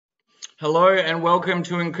Hello and welcome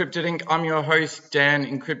to Encrypted Inc. I'm your host, Dan,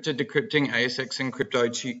 encrypted decrypting ASX and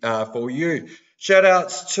crypto for you. Shout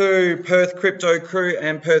outs to Perth Crypto Crew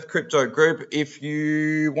and Perth Crypto Group. If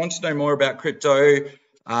you want to know more about crypto,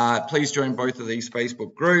 please join both of these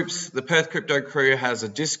Facebook groups. The Perth Crypto Crew has a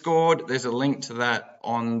Discord. There's a link to that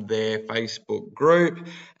on their Facebook group.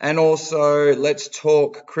 And also, Let's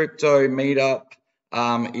Talk Crypto Meetup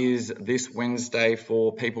is this Wednesday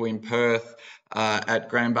for people in Perth. At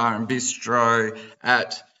Grand Bar and Bistro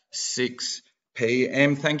at 6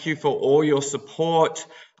 p.m. Thank you for all your support.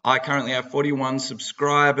 I currently have 41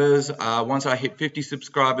 subscribers. Once I hit 50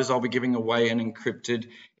 subscribers, I'll be giving away an Encrypted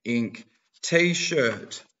Inc.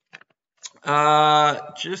 t-shirt.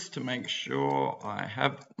 Just to make sure I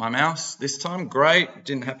have my mouse this time. Great.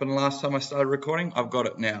 Didn't happen last time I started recording. I've got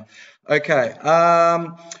it now. Okay.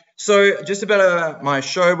 So just about my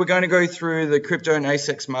show, we're going to go through the crypto and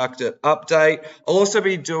ASX market update. I'll also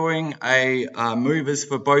be doing a movers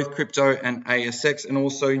for both crypto and ASX, and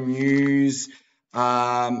also news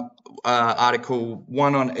article,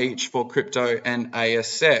 one on each for crypto and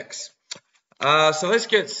ASX. So let's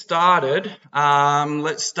get started.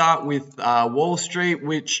 Let's start with Wall Street,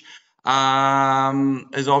 which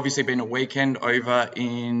has obviously been a weekend over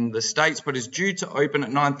in the States, but is due to open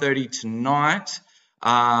at 9:30 tonight.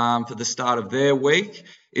 For the start of their week.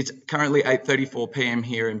 It's currently 8:34 p.m.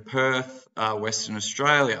 here in Perth, Western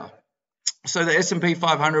Australia. So the S&P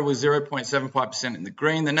 500 was 0.75% in the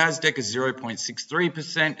green, the Nasdaq is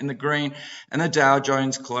 0.63% in the green, and the Dow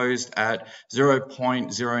Jones closed at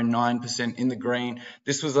 0.09% in the green.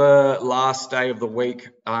 This was the last day of the week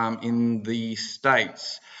in the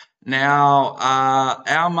States. Now,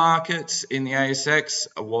 our markets in the ASX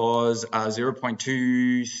was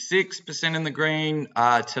 0.26% in the green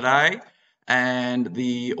today, and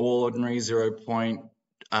the All Ordinary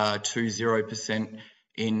 0.20%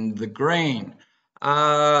 in the green.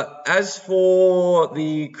 As for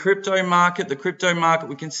the crypto market,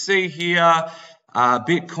 we can see here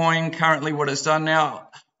Bitcoin currently what it's done now.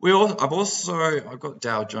 I've got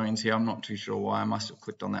Dow Jones here. I'm not too sure why. I must have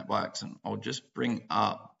clicked on that by accident. I'll just bring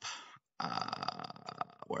up,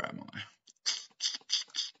 where am I?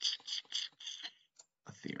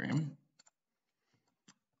 Ethereum.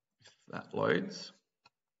 If that loads.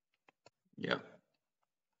 Yep.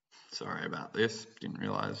 Sorry about this. Didn't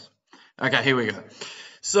realize. Okay, here we go.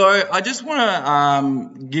 So I just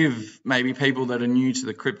want to give maybe people that are new to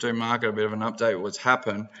the crypto market a bit of an update of what's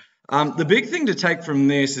happened. The big thing to take from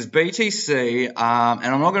this is BTC, and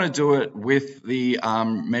I'm not going to do it with the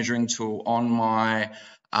measuring tool on my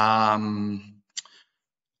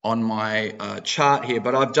chart here,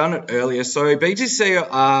 but I've done it earlier. So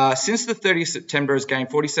BTC, since the 30th of September, has gained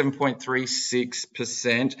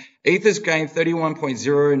 47.36%. Ether's gained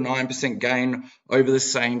 31.09% gain over the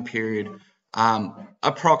same period.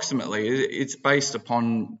 Approximately, it's based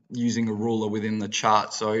upon using a ruler within the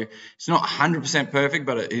chart, so it's not 100% perfect,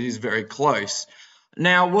 but it is very close.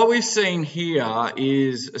 Now, what we've seen here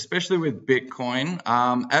is, especially with Bitcoin,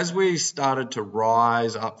 as we started to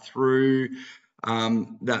rise up through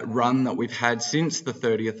that run that we've had since the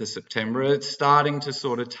 30th of September, it's starting to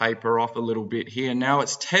sort of taper off a little bit here. Now,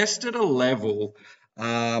 it's tested a level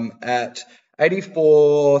at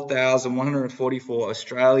 84,144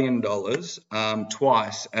 Australian dollars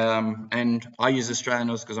twice, and I use Australian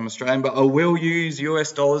dollars because I'm Australian, but I will use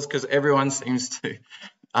US dollars because everyone seems to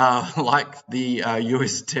like the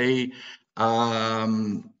USD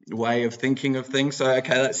way of thinking of things. So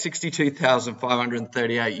okay, that's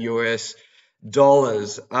 62,538 US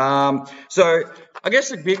dollars. So I guess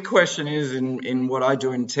the big question is in what I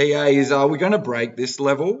do in TA is, are we going to break this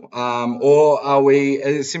level, or are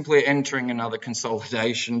we simply entering another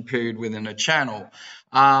consolidation period within a channel?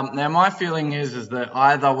 Now my feeling is that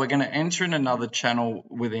either we're going to enter in another channel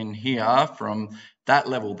within here from that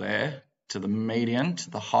level there to the median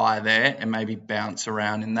to the high there and maybe bounce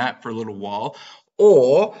around in that for a little while,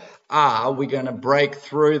 or are we going to break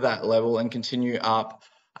through that level and continue up,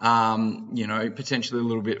 potentially a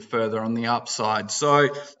little bit further on the upside? So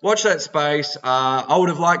watch that space. I would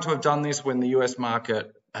have liked to have done this when the US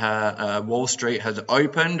market, Wall Street has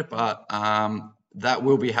opened, but that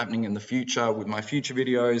will be happening in the future with my future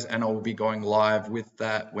videos, and I will be going live with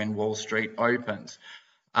that when Wall Street opens.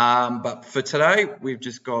 But for today, we've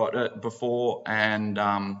just got it before and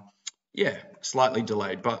slightly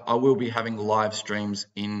delayed, but I will be having live streams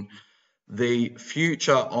in the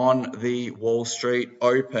future on the Wall Street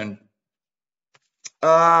Open.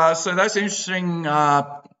 So that's interesting,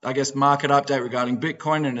 I guess, market update regarding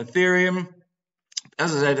Bitcoin and Ethereum.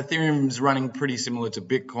 As I said, Ethereum is running pretty similar to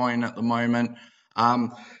Bitcoin at the moment.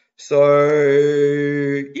 So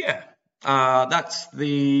yeah, That's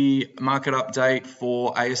the market update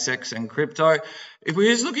for ASX and crypto. If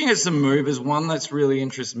we're just looking at some movers, one that's really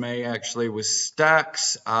interested me actually was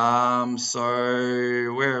Stacks. So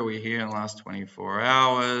where are we here in the last 24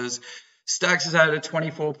 hours? Stacks has had a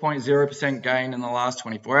 24.0% gain in the last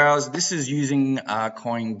 24 hours. This is using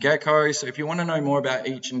CoinGecko. So if you want to know more about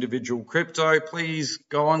each individual crypto, please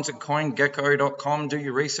go on to coingecko.com, do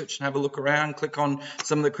your research and have a look around. Click on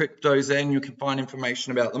some of the cryptos there and you can find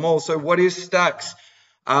information about them all. So what is Stacks?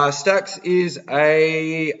 Stacks is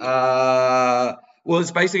well,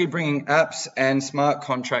 it's basically bringing apps and smart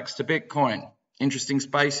contracts to Bitcoin. Interesting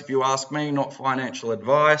space if you ask me, not financial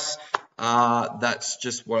advice. That's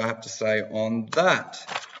just what I have to say on that.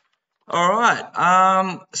 All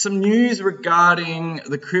right, some news regarding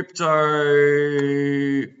the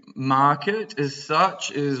crypto market as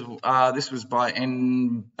such is this was by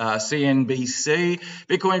CNBC.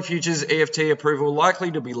 Bitcoin futures EFT approval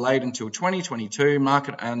likely to be late until 2022,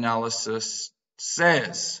 market analysis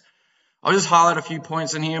says. I'll just highlight a few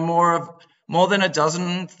points in here. More than a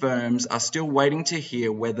dozen firms are still waiting to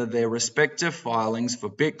hear whether their respective filings for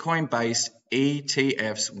Bitcoin-based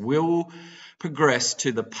ETFs will progress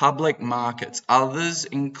to the public markets. Others,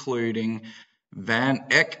 including Van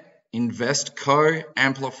Eck, Investco,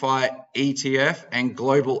 Amplify ETF, and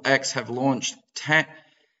Global X, have launched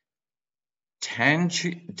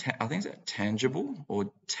tangible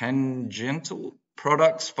or tangential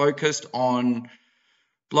products focused on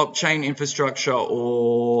blockchain infrastructure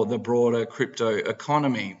or the broader crypto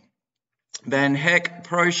economy. Van Eck,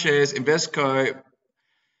 ProShares, Investco,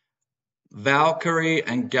 Valkyrie,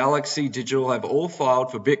 and Galaxy Digital have all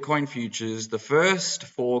filed for Bitcoin futures. The first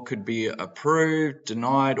four could be approved,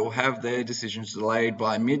 denied, or have their decisions delayed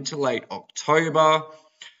by mid to late October.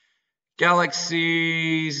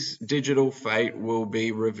 Galaxy's digital fate will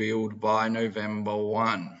be revealed by November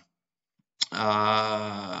 1.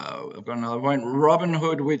 I've got another one.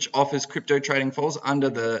 Robinhood, which offers crypto trading, falls under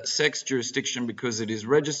the Senex jurisdiction because it is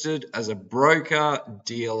registered as a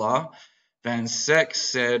broker-dealer. Van Eck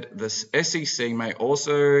said the SEC may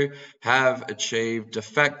also have achieved de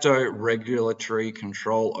facto regulatory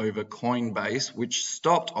control over Coinbase, which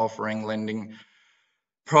stopped offering lending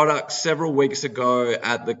products several weeks ago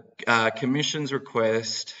at the Commission's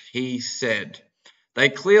request. He said, they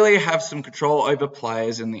clearly have some control over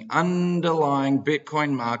players in the underlying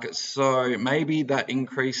Bitcoin market, so maybe that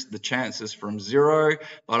increased the chances from zero,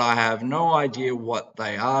 but I have no idea what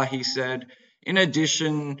they are, he said. In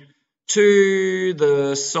addition to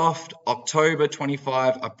the soft October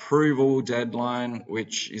 25 approval deadline,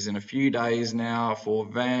 which is in a few days now for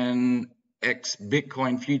Van Eck's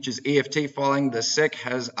Bitcoin futures EFT filing, the SEC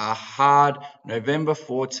has a hard November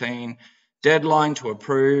 14 deadline to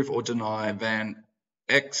approve or deny Van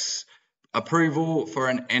Eck's approval for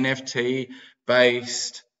an NFT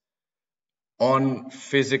based on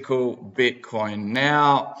physical Bitcoin.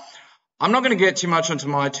 Now, I'm not going to get too much onto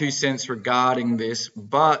my 2 cents regarding this,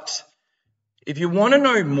 but if you want to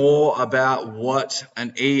know more about what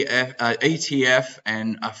an ETF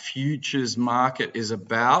and a futures market is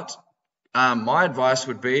about, my advice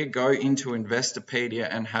would be go into Investopedia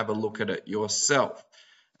and have a look at it yourself.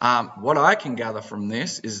 What I can gather from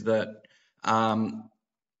this is that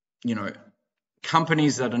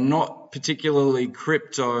companies that are not particularly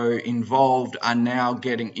crypto involved are now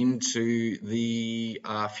getting into the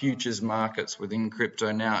futures markets within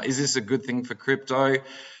crypto. Now, is this a good thing for crypto?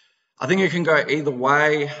 I think it can go either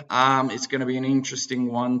way. It's going to be an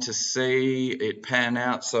interesting one to see it pan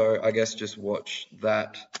out. So I guess just watch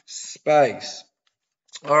that space.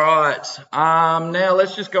 All right. Now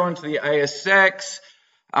let's just go into the ASX.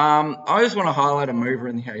 I just want to highlight a mover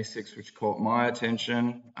in the ASX which caught my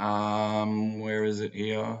attention. Where is it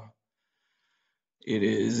here? It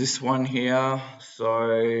is this one here.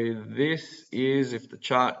 So this is, if the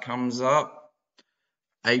chart comes up,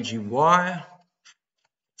 AGY.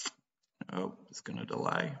 Oh, it's going to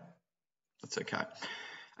delay. That's okay.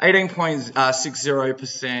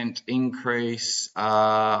 18.60% increase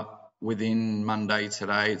within Monday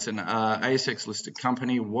today. It's an ASX listed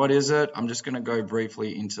company. What is it? I'm just going to go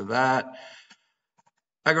briefly into that.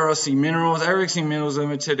 Aggrossi Minerals. Aggrossi Minerals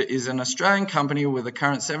Limited is an Australian company with a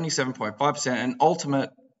current 77.5% and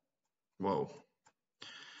ultimate,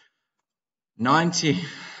 90%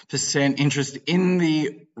 interest in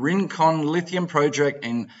the Rincon lithium project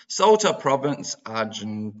in Salta province,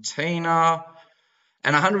 Argentina,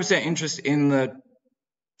 and 100% interest in the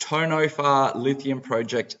Tonopah lithium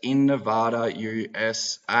project in Nevada,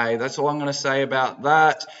 USA. That's all I'm going to say about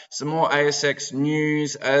that. Some more ASX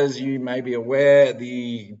news. As you may be aware,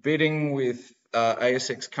 the bidding with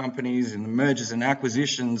ASX companies in the mergers and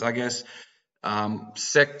acquisitions, I guess,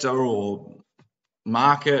 sector or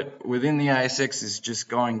market within the ASX is just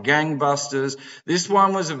going gangbusters. This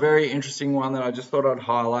one was a very interesting one that I just thought I'd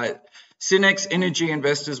highlight. Senex energy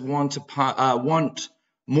investors want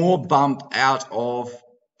more bump out of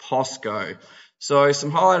Posco. So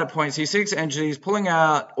some highlighted points here. Senex Energy is pulling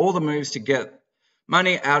out all the moves to get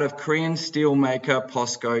money out of Korean steelmaker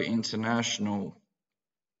Posco International.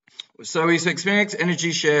 So we expect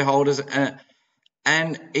energy shareholders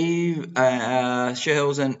and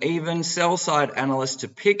even sell-side analysts to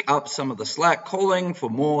pick up some of the slack, calling for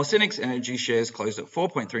more. Senex Energy shares closed at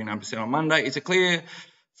 4.39% on Monday. It's a clear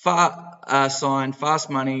sign fast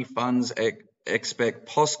money funds expect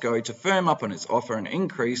Posco to firm up on its offer and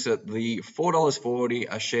increase at the $4.40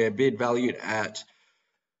 a share bid, valued at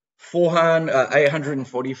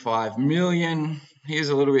 $845 million. Here's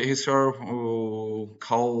a little bit historical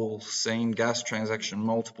coal seam gas transaction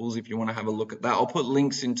multiples if you want to have a look at that. I'll put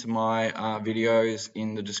links into my videos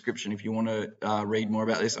in the description if you want to read more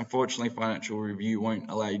about this. Unfortunately, Financial Review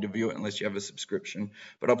won't allow you to view it unless you have a subscription,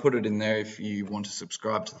 but I'll put it in there if you want to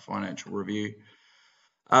subscribe to the Financial Review.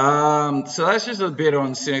 So that's just a bit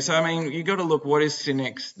on Senex. So, I mean, you got to look, what is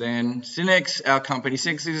Senex then? Senex, our company,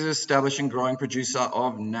 Senex is an established and growing producer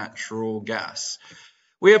of natural gas.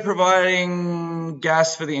 We are providing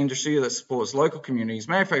gas for the industry that supports local communities,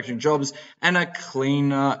 manufacturing jobs, and a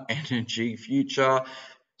cleaner energy future.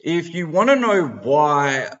 If you want to know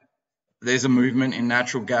why there's a movement in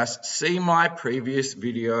natural gas, see my previous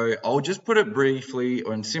video. I'll just put it briefly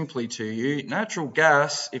and simply to you. Natural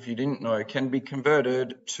gas, if you didn't know, can be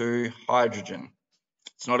converted to hydrogen.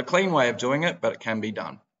 It's not a clean way of doing it, but it can be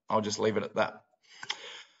done. I'll just leave it at that.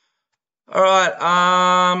 All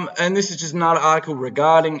right, and this is just another article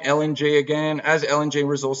regarding LNG again. As LNG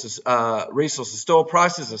resources store,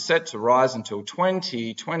 prices are set to rise until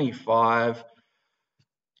 2025.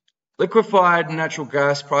 Liquefied natural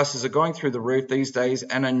gas prices are going through the roof these days,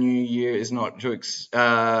 and a new year is not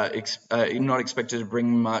expected to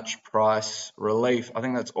bring much price relief. I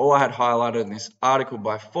think that's all I had highlighted in this article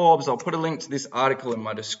by Forbes. I'll put a link to this article in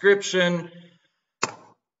my description.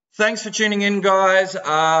 Thanks for tuning in, guys.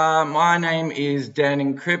 My name is Dan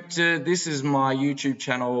Encrypted. This is my YouTube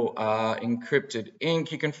channel, Encrypted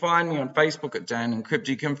Inc. You can find me on Facebook at Dan Encrypted.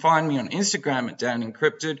 You can find me on Instagram at Dan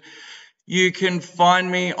Encrypted. You can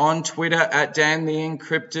find me on Twitter at Dan the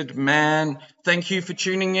Encrypted Man. Thank you for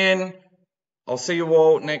tuning in. I'll see you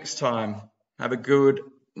all next time. Have a good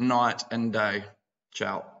night and day.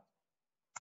 Ciao.